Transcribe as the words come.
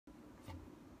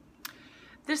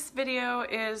This video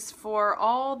is for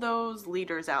all those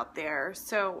leaders out there.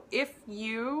 So if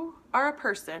you are a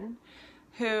person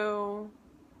who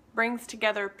brings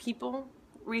together people,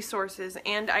 resources,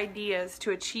 and ideas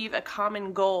to achieve a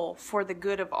common goal for the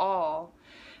good of all,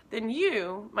 then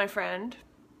you, my friend,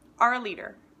 are a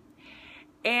leader.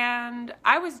 And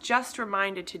I was just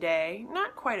reminded today,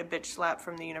 not quite a bitch slap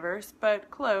from the universe, but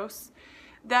close,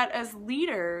 that as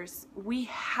leaders, we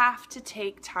have to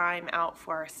take time out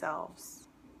for ourselves.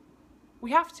 We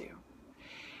have to.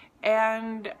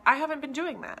 And I haven't been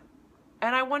doing that.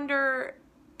 And I wonder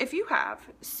if you have.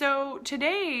 So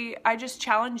today, I just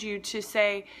challenge you to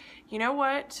say, you know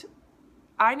what?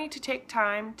 I need to take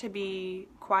time to be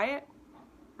quiet,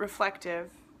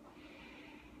 reflective,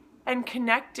 and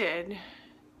connected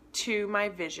to my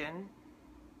vision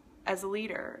as a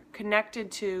leader,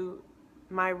 connected to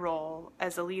my role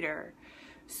as a leader.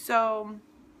 So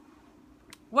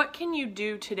what can you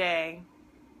do today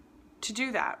to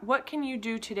do that? What can you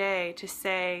do today to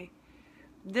say,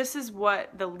 this is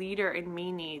what the leader in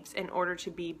me needs in order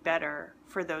to be better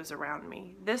for those around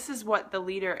me. This is what the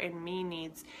leader in me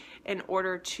needs in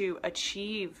order to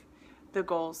achieve the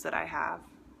goals that I have.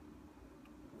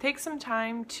 Take some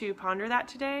time to ponder that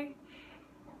today,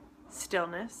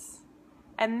 stillness,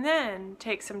 and then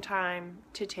take some time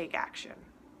to take action.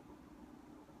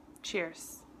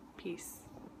 Cheers. Peace.